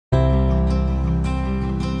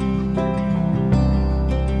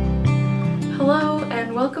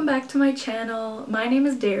back to my channel. My name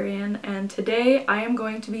is Darian and today I am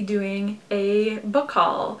going to be doing a book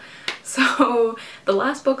haul. So the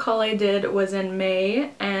last book haul I did was in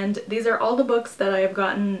May and these are all the books that I have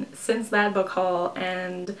gotten since that book haul,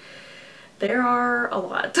 and there are a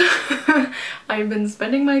lot. I've been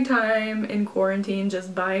spending my time in quarantine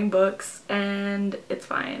just buying books and it's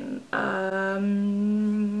fine.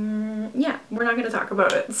 Yeah, we're not gonna talk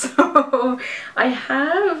about it. So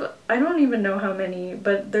I don't even know how many,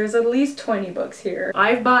 but there's at least 20 books here.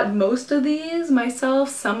 I've bought most of these myself.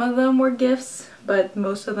 Some of them were gifts, but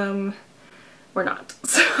most of them were not.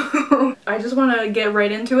 So I just want to get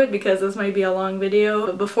right into it because this might be a long video.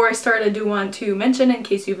 But before I start, I do want to mention, in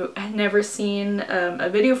case you've never seen a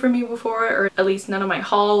video from me before, or at least none of my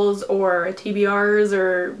hauls or TBRs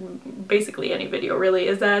or basically any video really,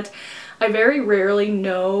 is that I very rarely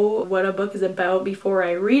know what a book is about before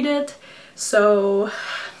I read it. So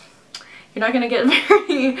you're not gonna get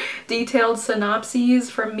very detailed synopses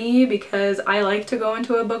from me because I like to go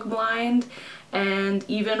into a book blind. And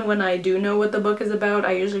even when I do know what the book is about,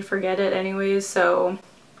 I usually forget it anyways, so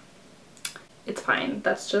it's fine.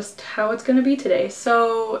 That's just how it's gonna be today.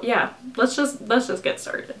 So yeah, let's just get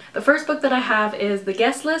started. The first book that I have is The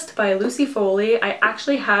Guest List by Lucy Foley. I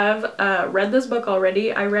actually have read this book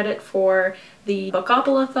already. I read it for the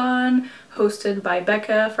Bookopoly-thon hosted by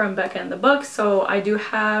Becca from Becca and the Books, so I do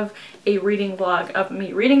have a reading vlog of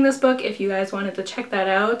me reading this book if you guys wanted to check that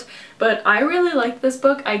out. But I really like this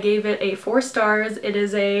book. I gave it a 4 stars. It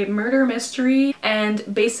is a murder mystery, and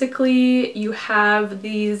basically you have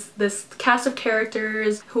this cast of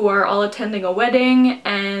characters who are all attending a wedding,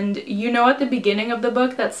 and you know at the beginning of the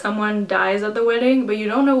book that someone dies at the wedding, but you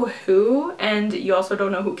don't know who, and you also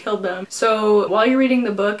don't know who killed them. So while you're reading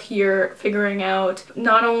the book, you're figuring out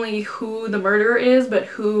not only who the murderer is, but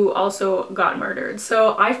who also got murdered.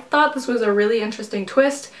 So I thought this was a really interesting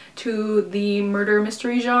twist to the murder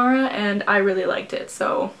mystery genre, and I really liked it,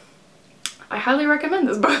 so I highly recommend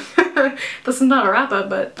this book. This is not a wrap-up,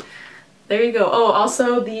 but there you go. Oh,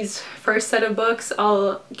 also these first set of books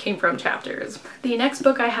all came from chapters. The next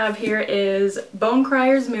book I have here is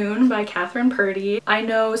Bonecryer's Moon by Catherine Purdy. I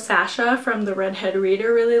know Sasha from The Redhead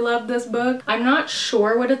Reader really loved this book. I'm not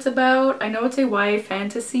sure what it's about. I know it's a YA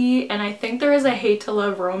fantasy, and I think there is a hate to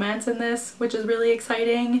love romance in this, which is really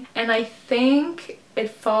exciting. And I think it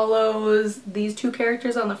follows these 2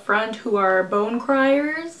 characters on the front who are bone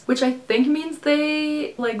criers, which I think means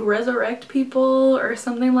they like resurrect people or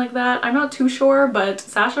something like that. I'm not too sure, but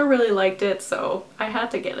Sasha really liked it, so I had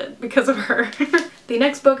to get it because of her. The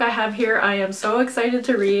next book I have here I am so excited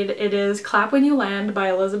to read. It is Clap When You Land by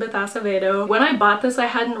Elizabeth Acevedo. When I bought this I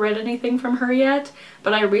hadn't read anything from her yet,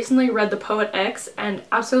 but I recently read The Poet X and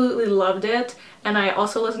absolutely loved it. And I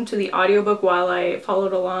also listened to the audiobook while I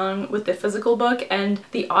followed along with the physical book, and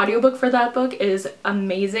the audiobook for that book is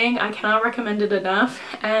amazing. I cannot recommend it enough.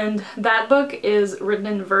 And that book is written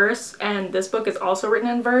in verse, and this book is also written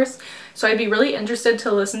in verse. So I'd be really interested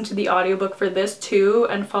to listen to the audiobook for this too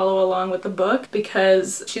and follow along with the book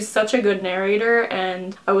because she's such a good narrator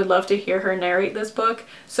and I would love to hear her narrate this book.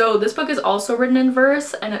 So this book is also written in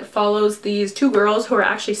verse, and it follows these 2 girls who are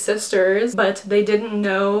actually sisters, but they didn't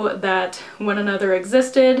know that one another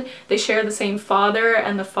existed. They share the same father,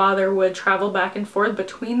 and the father would travel back and forth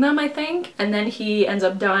between them, I think, and then he ends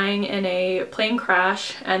up dying in a plane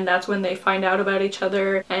crash, and that's when they find out about each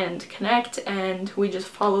other and connect, and we just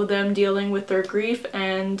follow them dealing with their grief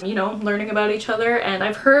and, you know, learning about each other. And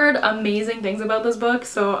I've heard amazing things about this book,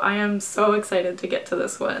 so I am so excited to get to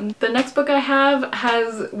this one. The next book I have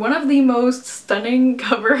has one of the most stunning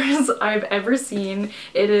covers I've ever seen.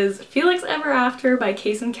 It is Felix Ever After by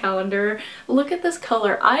Kacen Callender. Look at this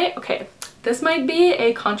color. Okay, this might be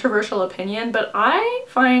a controversial opinion, but I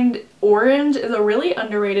find orange is a really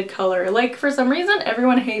underrated color. Like, for some reason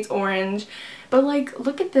everyone hates orange, but like,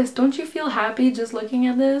 look at this. Don't you feel happy just looking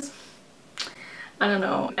at this? I don't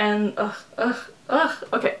know. And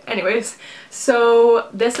okay, anyways, so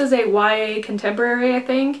this is a YA contemporary, I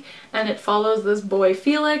think, and it follows this boy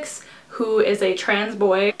Felix who is a trans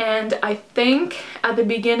boy, and I think at the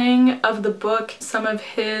beginning of the book some of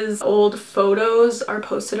his old photos are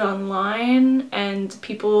posted online and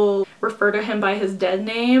people refer to him by his dead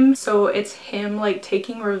name, so it's him like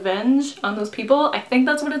taking revenge on those people. I think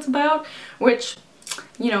that's what it's about, which,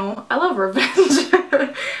 you know, I love revenge.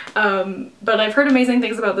 But I've heard amazing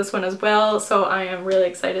things about this one as well, so I am really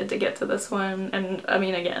excited to get to this one. And I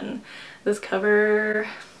mean, again, this cover,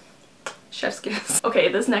 chef's kiss. Okay,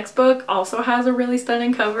 this next book also has a really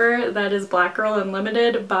stunning cover. That is Black Girl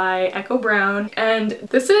Unlimited by Echo Brown, and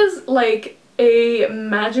this is like a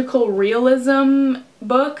magical realism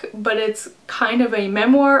book, but it's kind of a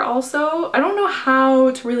memoir also. I don't know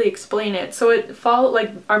how to really explain it. So it follows,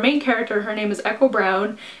 like, our main character, her name is Echo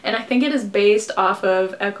Brown, and I think it is based off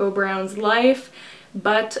of Echo Brown's life,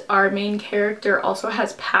 but our main character also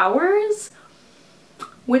has powers,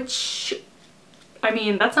 which, I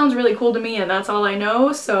mean, that sounds really cool to me, and that's all I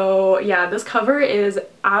know. So yeah, this cover is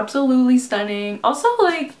absolutely stunning. Also,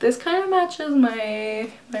 like, this kind of matches my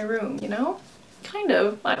room, you know? Kind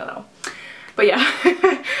of, I don't know. But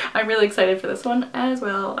yeah, I'm really excited for this one as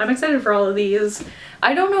well. I'm excited for all of these.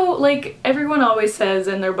 I don't know, like, everyone always says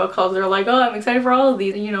in their book hauls, they're like, oh, I'm excited for all of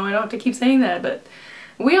these. You know, I don't have to keep saying that, but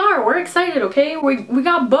we're excited, okay? We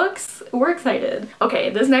got books, we're excited. Okay,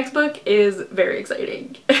 this next book is very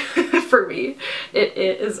exciting for me. It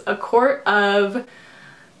is A Court of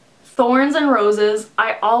Thorns and Roses.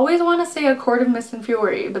 I always want to say A Court of Mist and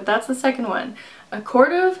Fury, but that's the second one. A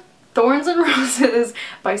Court of Thorns and Roses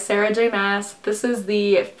by Sarah J Maas. This is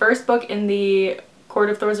the first book in the Court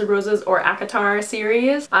of Thorns and Roses or ACOTAR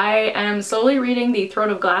series. I am slowly reading the Throne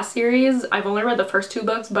of Glass series. I've only read the first 2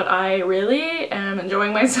 books, but I really am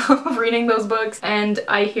enjoying myself reading those books, and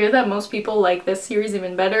I hear that most people like this series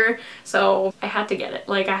even better, so I had to get it.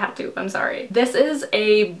 Like, I had to. I'm sorry. This is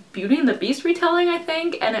a Beauty and the Beast retelling, I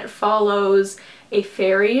think, and it follows a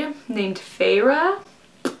fairy named Feyre,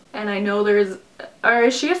 and I know there's... Or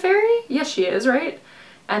is she a fairy? Yes, she is, right?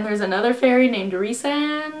 And there's another fairy named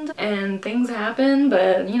Rhysand, and things happen,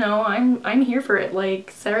 but you know, I'm here for it. Like,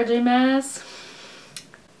 Sarah J Maas,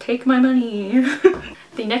 take my money.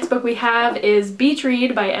 The next book we have is Beach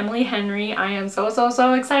Read by Emily Henry. I am so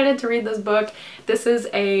excited to read this book. This is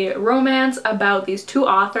a romance about these 2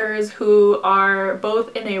 authors who are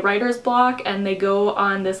both in a writer's block, and they go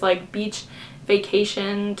on this like beach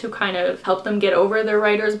vacation to kind of help them get over their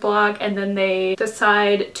writer's block, and then they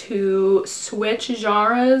decide to switch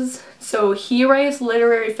genres. So he writes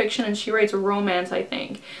literary fiction and she writes romance, I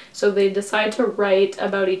think. So they decide to write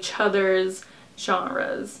about each other's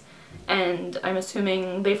genres, and I'm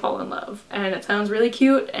assuming they fall in love. And it sounds really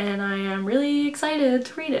cute, and I am really excited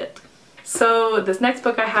to read it. So this next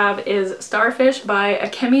book I have is Starfish by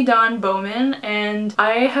Akemi Dawn Bowman, and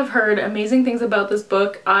I have heard amazing things about this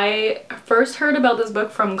book. I first heard about this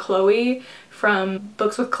book from Chloe, from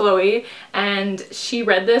Books with Chloe, and she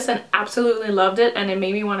read this and absolutely loved it, and it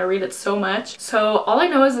made me want to read it so much. So all I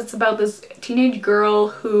know is it's about this teenage girl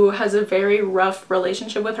who has a very rough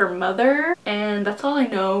relationship with her mother, and that's all I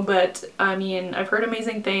know. But I mean, I've heard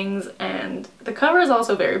amazing things, and the cover is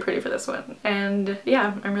also very pretty for this one, and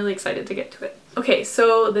yeah, I'm really excited to get to it. Okay,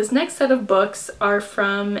 so this next set of books are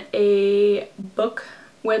from a book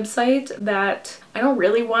website that I don't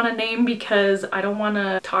really want to name because I don't want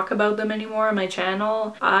to talk about them anymore on my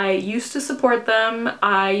channel. I used to support them,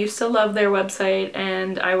 I used to love their website,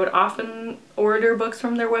 and I would often order books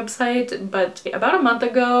from their website, but about a month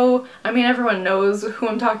ago, I mean, everyone knows who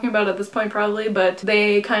I'm talking about at this point probably, but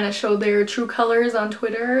they kind of showed their true colors on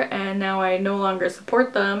Twitter, and now I no longer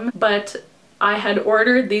support them. But I had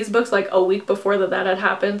ordered these books like a week before that had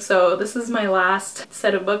happened, so this is my last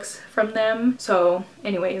set of books from them. So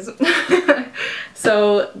anyways,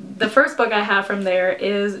 so the first book I have from there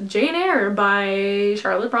is Jane Eyre by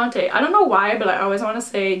Charlotte Bronte. I don't know why, but I always want to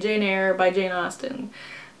say Jane Eyre by Jane Austen,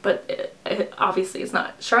 but obviously it's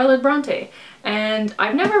not. Charlotte Bronte. And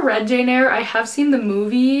I've never read Jane Eyre. I have seen the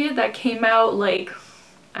movie that came out like,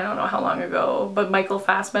 I don't know how long ago, but Michael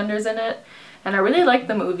Fassbender's in it, and I really liked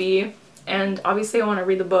the movie. And obviously I want to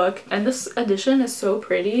read the book, and this edition is so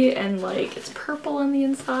pretty, and like it's purple on the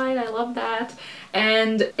inside. I love that.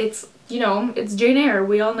 And it's, you know, it's Jane Eyre.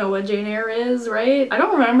 We all know what Jane Eyre is, right? I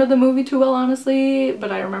don't remember the movie too well, honestly,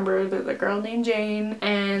 but I remember there's a girl named Jane,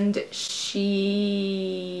 and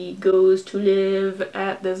she goes to live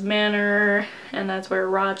at this manor, and that's where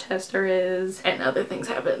Rochester is, and other things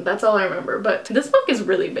happen. That's all I remember. But this book is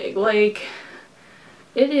really big. Like,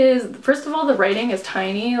 it is, first of all, the writing is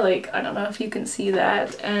tiny, like, I don't know if you can see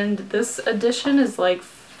that, and this edition is like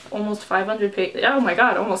almost 500 pages. Oh my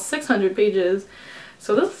god, almost 600 pages.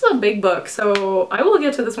 So this is a big book, so I will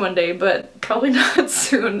get to this one day, but probably not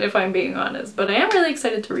soon if I'm being honest, but I am really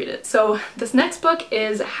excited to read it. So this next book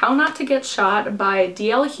is How Not to Get Shot by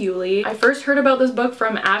D.L. Hewley. I first heard about this book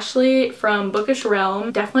from Ashley from Bookish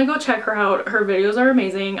Realm. Definitely go check her out. Her videos are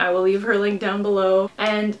amazing. I will leave her link down below.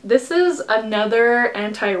 And this is another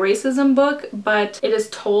anti-racism book, but it is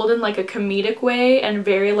told in like a comedic way and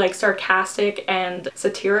very like sarcastic and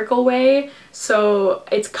satirical way. So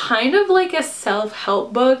it's kind of like a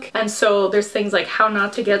self-help book, and so there's things like how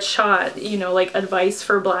not to get shot, you know, like advice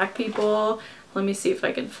for Black people. Let me see if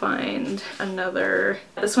I can find another.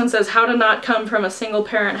 This one says how to not come from a single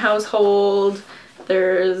parent household.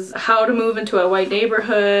 There's how to move into a white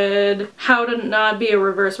neighborhood, how to not be a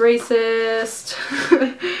reverse racist,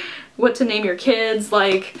 what to name your kids.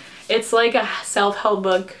 Like, it's like a self-help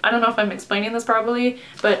book. I don't know if I'm explaining this properly,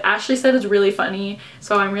 but Ashley said it's really funny,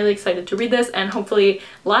 so I'm really excited to read this and hopefully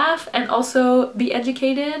laugh and also be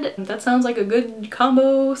educated. That sounds like a good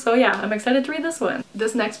combo, so yeah, I'm excited to read this one.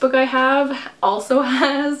 This next book I have also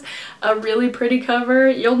has a really pretty cover.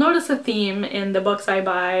 You'll notice a theme in the books I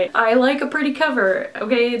buy. I like a pretty cover,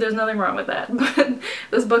 okay? There's nothing wrong with that. But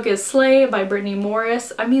this book is Slay by Brittany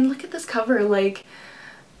Morris. I mean, look at this cover, like,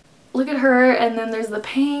 look at her, and then there's the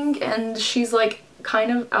pink, and she's like kind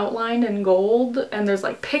of outlined in gold, and there's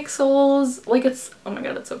like pixels. Like, it's, oh my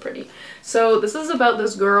god, it's so pretty. So this is about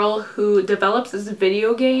this girl who develops this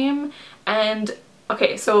video game, and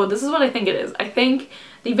okay, so this is what I think it is. I think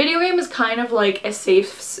the video game is kind of like a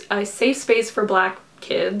safe space for Black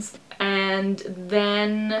kids, and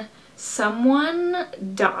then someone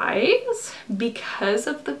dies because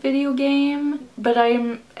of the video game, but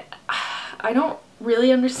I don't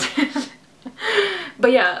really understand.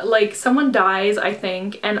 But yeah, like, someone dies, I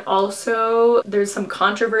think, and also there's some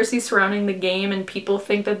controversy surrounding the game, and people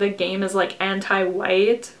think that the game is like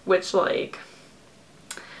anti-white, which, like,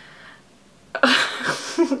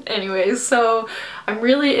 anyways, so I'm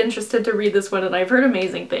really interested to read this one, and I've heard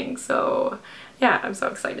amazing things, so yeah, I'm so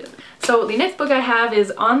excited. So the next book I have is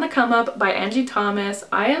On the Come Up by Angie Thomas.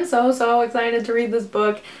 I am so excited to read this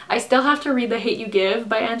book. I still have to read The Hate U Give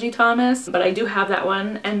by Angie Thomas, but I do have that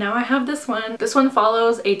one, and now I have this one. This one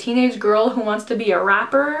follows a teenage girl who wants to be a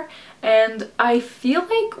rapper, and I feel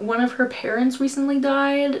like one of her parents recently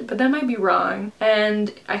died, but that might be wrong.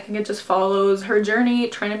 And I think it just follows her journey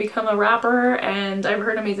trying to become a rapper, and I've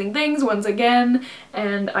heard amazing things once again,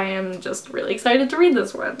 and I am just really excited to read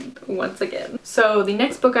this one once again. So the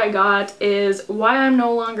next book I got is Why I'm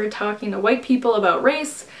No Longer Talking to White People About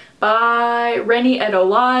Race by Reni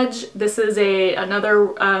Eddo-Lodge. This is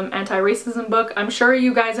another anti-racism book. I'm sure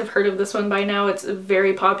you guys have heard of this one by now. It's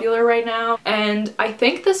very popular right now. And I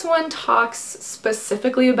think this one talks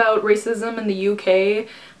specifically about racism in the UK,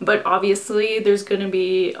 but obviously there's gonna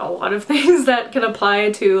be a lot of things that can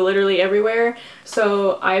apply to literally everywhere.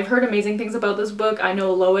 So I've heard amazing things about this book. I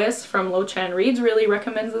know Lois from Lo Chan Reads really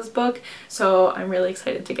recommends this book, so I'm really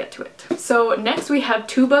excited to get to it. So next we have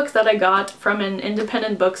two books that I got from an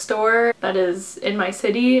independent bookstore that is in my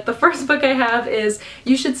city. The first book I have is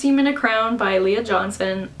You Should See Me in a Crown by Leah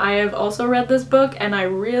Johnson. I have also read this book and I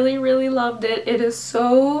really loved it. It is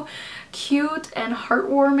so cute and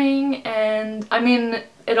heartwarming, and I mean,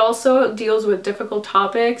 it also deals with difficult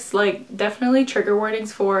topics, like definitely trigger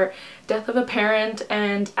warnings for death of a parent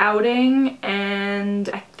and outing, and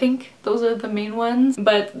I think those are the main ones.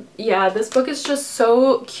 But yeah, this book is just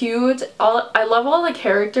so cute. I love all the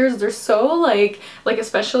characters. They're so like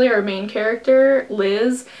especially our main character,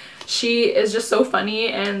 Liz. She is just so funny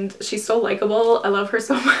and she's so likable. I love her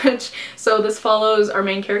so much. So this follows our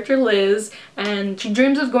main character, Liz, and she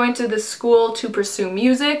dreams of going to this school to pursue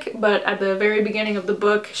music, but at the very beginning of the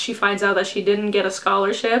book she finds out that she didn't get a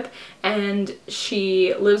scholarship, and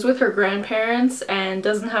she lives with her grandparents and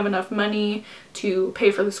doesn't have enough money to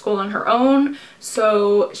pay for the school on her own.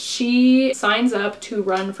 So she signs up to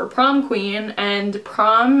run for prom queen, and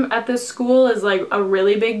prom at this school is like a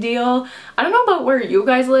really big deal. I don't know about where you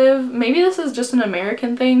guys live. Maybe this is just an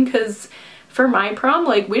American thing, because for my prom,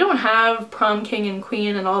 like, we don't have prom king and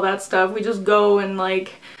queen and all that stuff. We just go and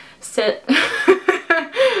like sit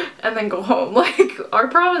and then go home. Like, our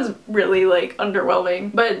prom is really like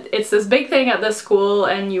underwhelming, but it's this big thing at this school,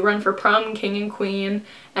 and you run for prom king and queen,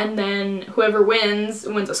 and then whoever wins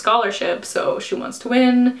a scholarship. So she wants to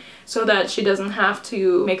win so that she doesn't have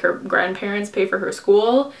to make her grandparents pay for her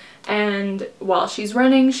school. And while she's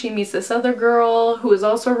running, she meets this other girl who is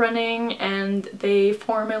also running, and they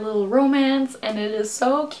form a little romance, and it is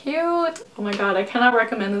so cute. Oh my god, I cannot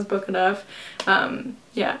recommend this book enough.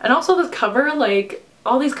 Yeah, and also this cover, like,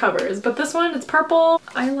 all these covers, but this one, it's purple.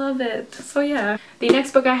 I love it. So yeah. The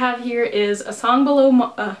next book I have here is A Song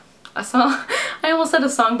Below I almost said A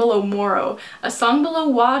Song Below Morrow. A Song Below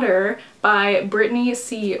Water by Brittany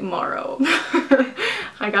C. Morrow.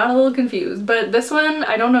 I got a little confused, but this one,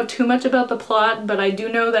 I don't know too much about the plot, but I do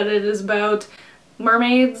know that it is about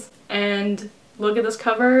mermaids, and look at this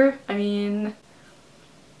cover. I mean,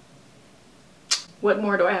 what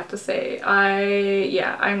more do I have to say?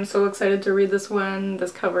 Yeah, I'm so excited to read this one.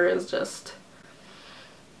 This cover is just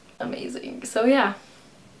amazing. So yeah,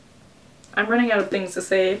 I'm running out of things to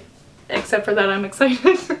say, except for that I'm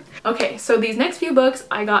excited. Okay, so these next few books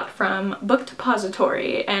I got from Book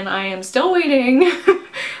Depository, and I am still waiting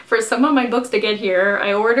for some of my books to get here.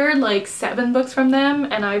 I ordered like 7 books from them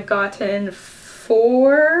and I've gotten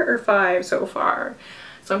 4 or 5 so far.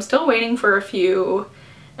 So I'm still waiting for a few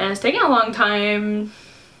and it's taking a long time,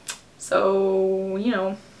 so you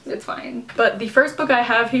know, it's fine. But the first book I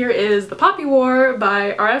have here is The Poppy War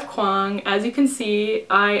by R.F. Kuang. As you can see,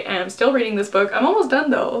 I am still reading this book. I'm almost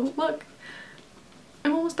done though. Look,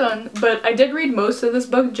 I'm almost done. But I did read most of this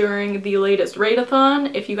book during the latest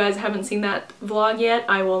readathon. If you guys haven't seen that vlog yet,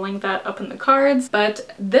 I will link that up in the cards.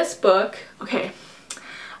 But this book, okay,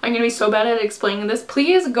 I'm gonna be so bad at explaining this.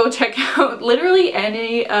 Please go check out literally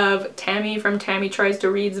any of Tammy from Tammy Tries to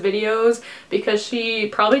Read's videos, because she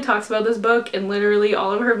probably talks about this book in literally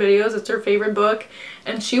all of her videos. It's her favorite book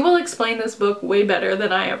and she will explain this book way better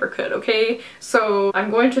than I ever could, okay? So I'm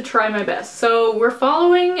going to try my best. So we're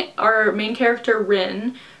following our main character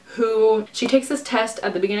Rin, who she takes this test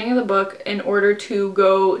at the beginning of the book in order to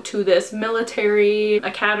go to this military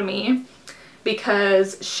academy,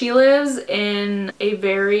 because she lives in a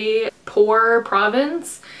very poor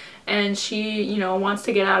province and she, you know, wants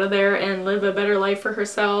to get out of there and live a better life for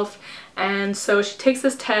herself. And so she takes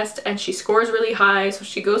this test and she scores really high, so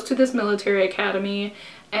she goes to this military academy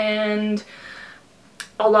and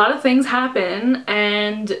a lot of things happen,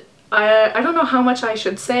 and I don't know how much I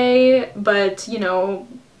should say, but you know,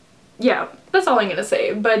 yeah, that's all I'm gonna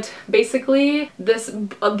say. But basically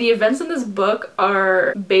the events in this book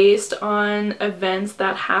are based on events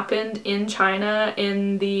that happened in China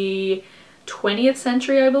in the 20th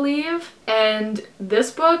century, I believe. And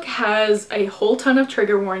this book has a whole ton of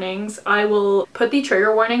trigger warnings. I will put the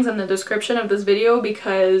trigger warnings in the description of this video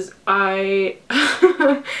because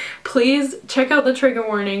please check out the trigger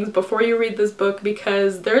warnings before you read this book,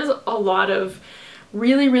 because there's a lot of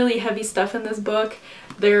really heavy stuff in this book.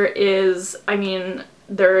 There is, I mean,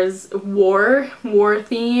 there's war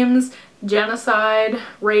themes, genocide,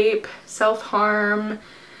 rape, self-harm,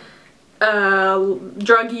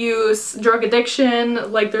 drug use, drug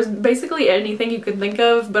addiction, like there's basically anything you could think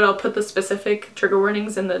of, but I'll put the specific trigger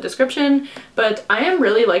warnings in the description. But I am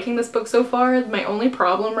really liking this book so far. My only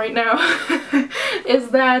problem right now is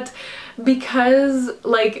that because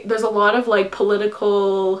like there's a lot of like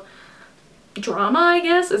political drama, I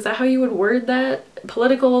guess, is that how you would word that?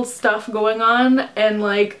 Political stuff going on, and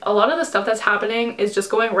like a lot of the stuff that's happening is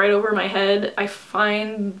just going right over my head. I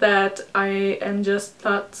find that I am just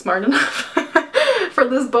not smart enough for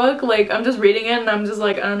this book. Like I'm just reading it and I'm just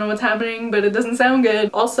like, I don't know what's happening, but it doesn't sound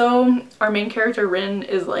good. Also, our main character Rin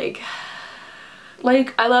is like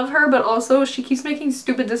I love her, but also she keeps making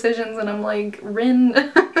stupid decisions and I'm like,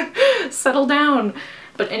 Rin, settle down.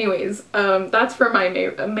 But anyways, that's for my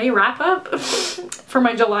May wrap-up, for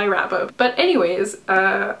my July wrap-up. But anyways,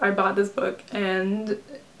 I bought this book, and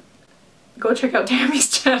go check out Tammy's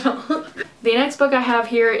channel. The next book I have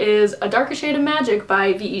here is A Darker Shade of Magic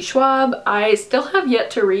by V.E. Schwab. I still have yet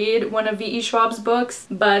to read one of V.E. Schwab's books,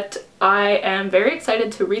 but I am very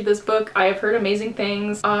excited to read this book. I have heard amazing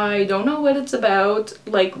things. I don't know what it's about.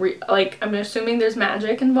 Like I'm assuming there's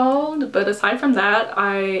magic involved, but aside from that,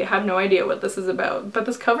 I have no idea what this is about. But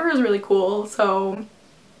this cover is really cool, so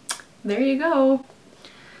there you go.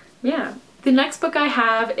 Yeah. The next book I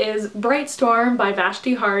have is Bright Storm by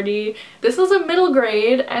Vashti Hardy. This is a middle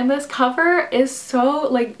grade and this cover is so,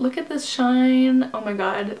 like, look at this shine. Oh my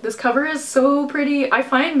god. This cover is so pretty. I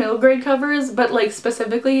find middle grade covers, but like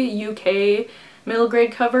specifically UK middle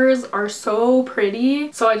grade covers are so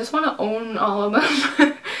pretty. So I just want to own all of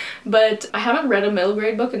them. But I haven't read a middle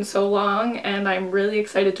grade book in so long and I'm really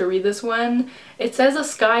excited to read this one. It says a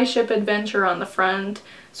skyship adventure on the front,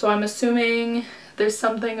 so I'm assuming there's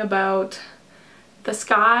something about the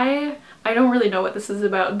sky. I don't really know what this is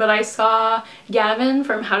about, but I saw Gavin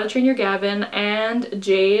from How to Train Your Gavin and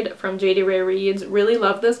Jade from JD Ray Reads really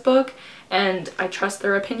love this book, and I trust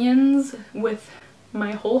their opinions with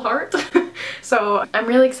my whole heart. So I'm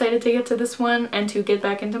really excited to get to this one and to get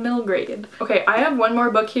back into middle grade. Okay, I have one more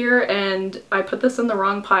book here and I put this in the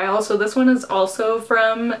wrong pile. So this one is also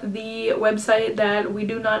from the website that we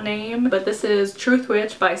do not name, but this is Truth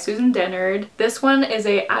Witch by Susan Dennard. This one is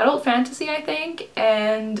a adult fantasy, I think,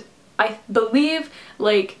 and I believe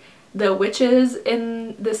like the witches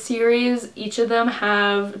in the series, each of them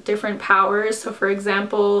have different powers. So for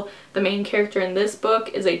example, the main character in this book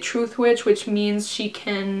is a truth witch, which means she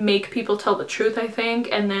can make people tell the truth, I think,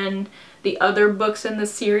 and then the other books in the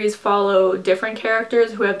series follow different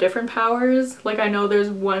characters who have different powers. Like I know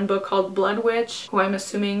there's one book called Blood Witch, who I'm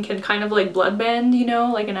assuming can kind of like bloodbend, you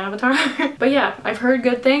know, like an avatar. But yeah, I've heard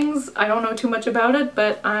good things. I don't know too much about it,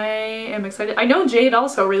 but I am excited. I know Jade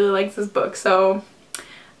also really likes this book, so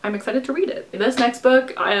I'm excited to read it. This next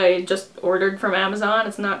book I just ordered from Amazon.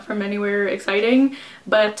 It's not from anywhere exciting,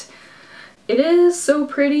 but it is so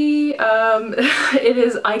pretty. It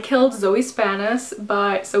is I Killed Zoe Spanos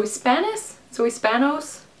by Zoe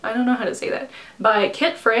Spanos? I don't know how to say that. By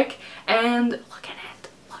Kit Frick, and look at it.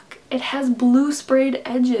 Look, it has blue sprayed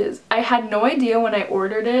edges. I had no idea when I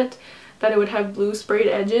ordered it that it would have blue sprayed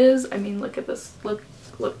edges. I mean, look at this. Look,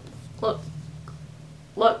 look, look,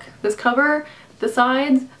 look. This cover, the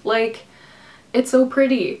sides, like, it's so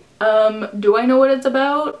pretty. Do I know what it's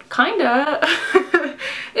about? Kinda.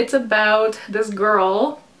 It's about this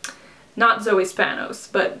girl, not Zoe Spanos,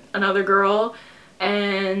 but another girl,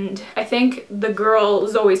 and I think the girl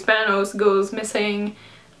Zoe Spanos goes missing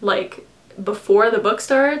like before the book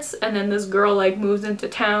starts, and then this girl like moves into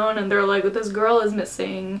town and they're like, this girl is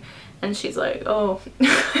missing, and she's like, oh.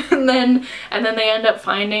 and then they end up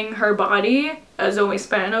finding her body, Zoe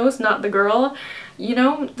Spanos, not the girl. You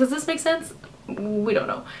know, does this make sense? We don't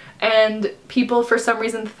know. And people for some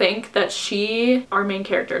reason think that she, our main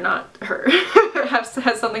character, not her,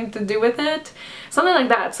 has something to do with it. Something like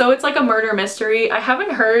that. So it's like a murder mystery. I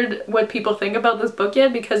haven't heard what people think about this book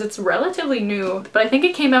yet because it's relatively new, but I think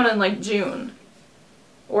it came out in like June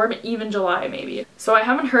or even July maybe. So I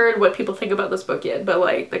haven't heard what people think about this book yet, but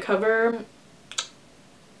like the cover,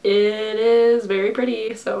 it is very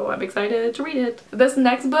pretty, so I'm excited to read it. This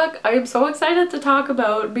next book I am so excited to talk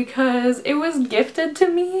about because it was gifted to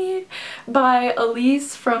me by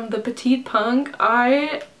Elise from The Petite Punk.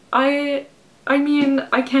 I mean,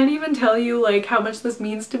 I can't even tell you like how much this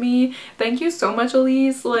means to me. Thank you so much,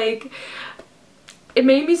 Elise. Like, it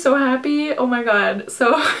made me so happy. Oh my god.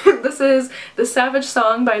 So this is The Savage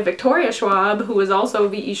Song by Victoria Schwab, who is also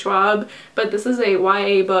V.E. Schwab, but this is a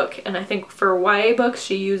YA book, and I think for YA books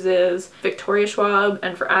she uses Victoria Schwab,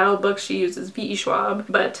 and for adult books she uses V.E. Schwab,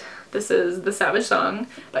 but this is The Savage Song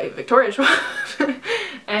by Victoria Schwab.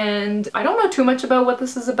 And I don't know too much about what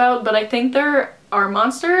this is about, but I think there are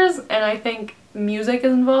monsters, and I think music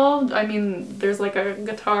is involved. I mean, there's like a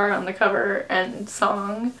guitar on the cover and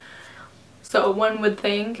song. So one would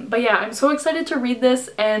think. But yeah, I'm so excited to read this,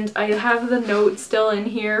 and I have the note still in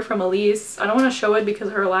here from Elise. I don't want to show it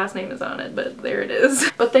because her last name is on it, but there it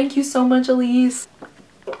is. But thank you so much, Elise.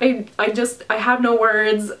 I have no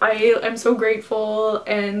words. I am so grateful,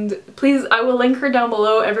 and please, I will link her down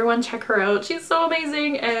below. Everyone check her out. She's so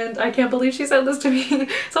amazing, and I can't believe she sent this to me.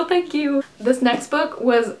 So thank you. This next book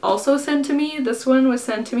was also sent to me. This one was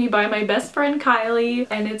sent to me by my best friend Kylie,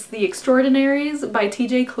 and it's The Extraordinaries by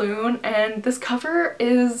TJ Klune, and this cover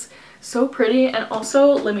is so pretty. And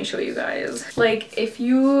also, let me show you guys. Like,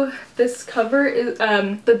 this cover is,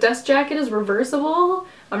 the dust jacket is reversible.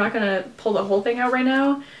 I'm not gonna pull the whole thing out right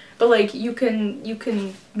now, but like you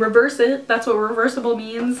can reverse it. That's what reversible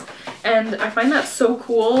means, and I find that so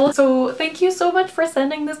cool. So thank you so much for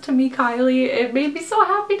sending this to me, Kylie. It made me so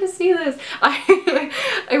happy to see this.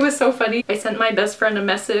 It was so funny. I sent my best friend a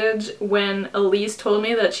message when Elise told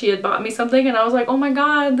me that she had bought me something, and I was like, oh my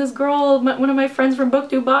god, this girl, one of my friends from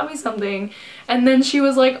BookTube, bought me something. And then she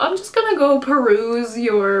was like, I'm just gonna go peruse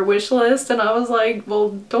your wish list, and I was like,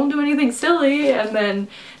 well, don't do anything silly. And then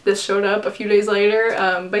this showed up a few days later.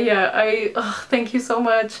 But yeah, thank you so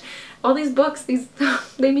much. All these books,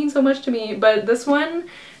 they mean so much to me. But this one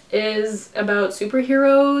is about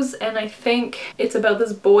superheroes, and I think it's about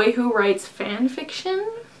this boy who writes fan fiction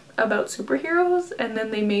about superheroes, and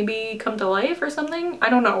then they maybe come to life or something. I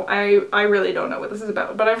don't know. I really don't know what this is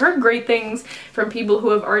about, but I've heard great things from people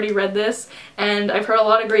who have already read this, and I've heard a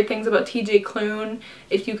lot of great things about TJ Klune.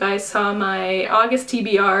 If you guys saw my August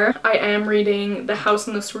TBR, I am reading The House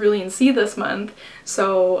in the Cerulean Sea this month,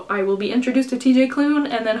 so I will be introduced to TJ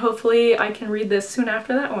Klune, and then hopefully I can read this soon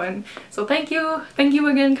after that one. So thank you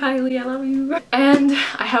again, Kylie, I love you. And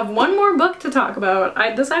I have one more book to talk about.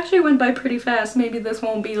 This actually went by pretty fast. Maybe this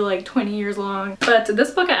won't be like 20 years long, but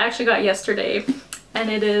this book I actually got yesterday,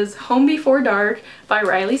 and it is Home Before Dark by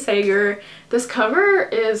Riley Sager. This cover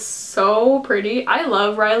is so pretty. I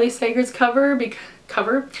love Riley Sager's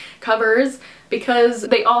covers, because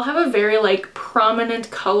they all have a very like prominent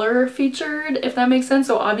color featured, if that makes sense.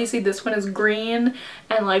 So obviously this one is green,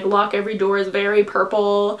 and like Lock Every Door is very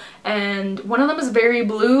purple, and one of them is very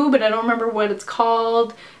blue, but I don't remember what it's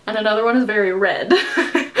called, and another one is very red.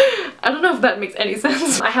 I don't know if that makes any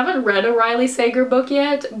sense. I haven't read a Riley Sager book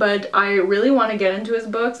yet, but I really want to get into his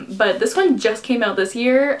books. But this one just came out this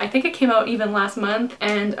year. I think it came out even last month,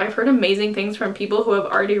 and I've heard amazing things from people who have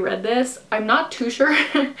already read this. I'm not too sure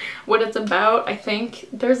what it's about. I think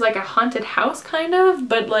there's like a haunted house kind of,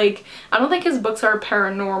 but like I don't think his books are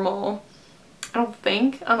paranormal. I don't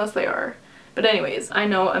think, unless they are. But anyways, I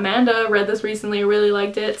know Amanda read this recently, really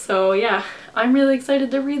liked it, so yeah, I'm really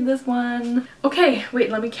excited to read this one. Okay,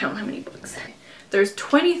 wait, let me count how many books. There's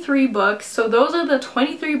 23 books, so those are the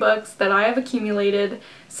 23 books that I have accumulated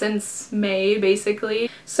since May, basically.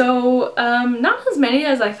 So, not as many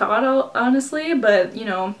as I thought, honestly, but, you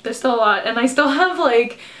know, there's still a lot, and I still have,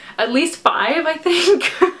 like, at least 5, I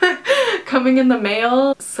think, coming in the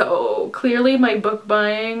mail. So clearly my book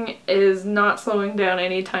buying is not slowing down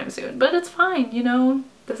anytime soon, but it's fine, you know?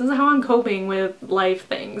 This is how I'm coping with life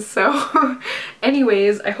things. So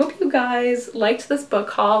anyways, I hope you guys liked this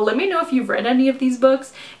book haul. Let me know if you've read any of these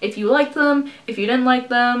books, if you liked them, if you didn't like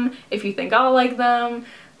them, if you think I'll like them.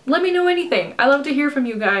 Let me know anything. I love to hear from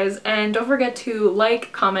you guys, and don't forget to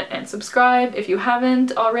like, comment, and subscribe if you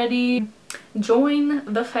haven't already.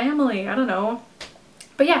 Join the family, I don't know.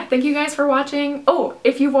 But yeah, thank you guys for watching. Oh,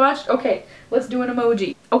 if you've watched, okay, let's do an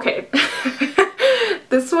emoji. Okay,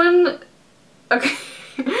 this one, okay.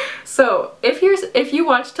 So if you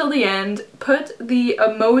watch till the end, put the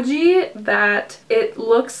emoji that it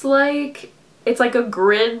looks like it's like a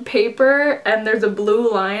grid paper and there's a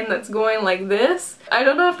blue line that's going like this. I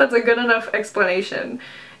don't know if that's a good enough explanation.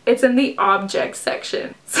 It's in the object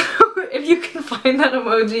section. So if you can find that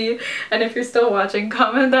emoji, and if you're still watching,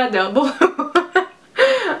 comment that down below.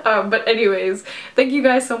 But anyways, thank you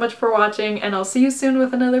guys so much for watching, and I'll see you soon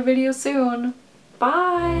with another video soon.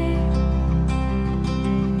 Bye!